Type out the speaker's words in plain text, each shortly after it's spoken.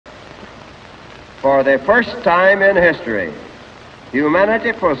For the first time in history,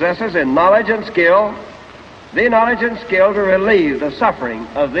 humanity possesses in knowledge and skill the knowledge and skill to relieve the suffering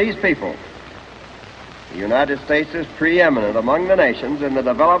of these people. The United States is preeminent among the nations in the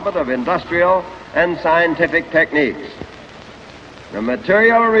development of industrial and scientific techniques. The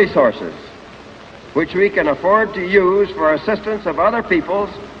material resources which we can afford to use for assistance of other peoples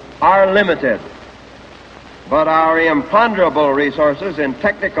are limited, but our imponderable resources in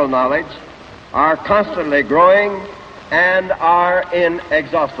technical knowledge are constantly growing and are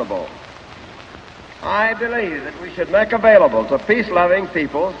inexhaustible. I believe that we should make available to peace-loving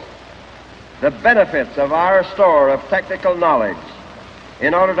peoples the benefits of our store of technical knowledge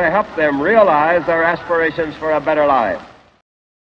in order to help them realize their aspirations for a better life.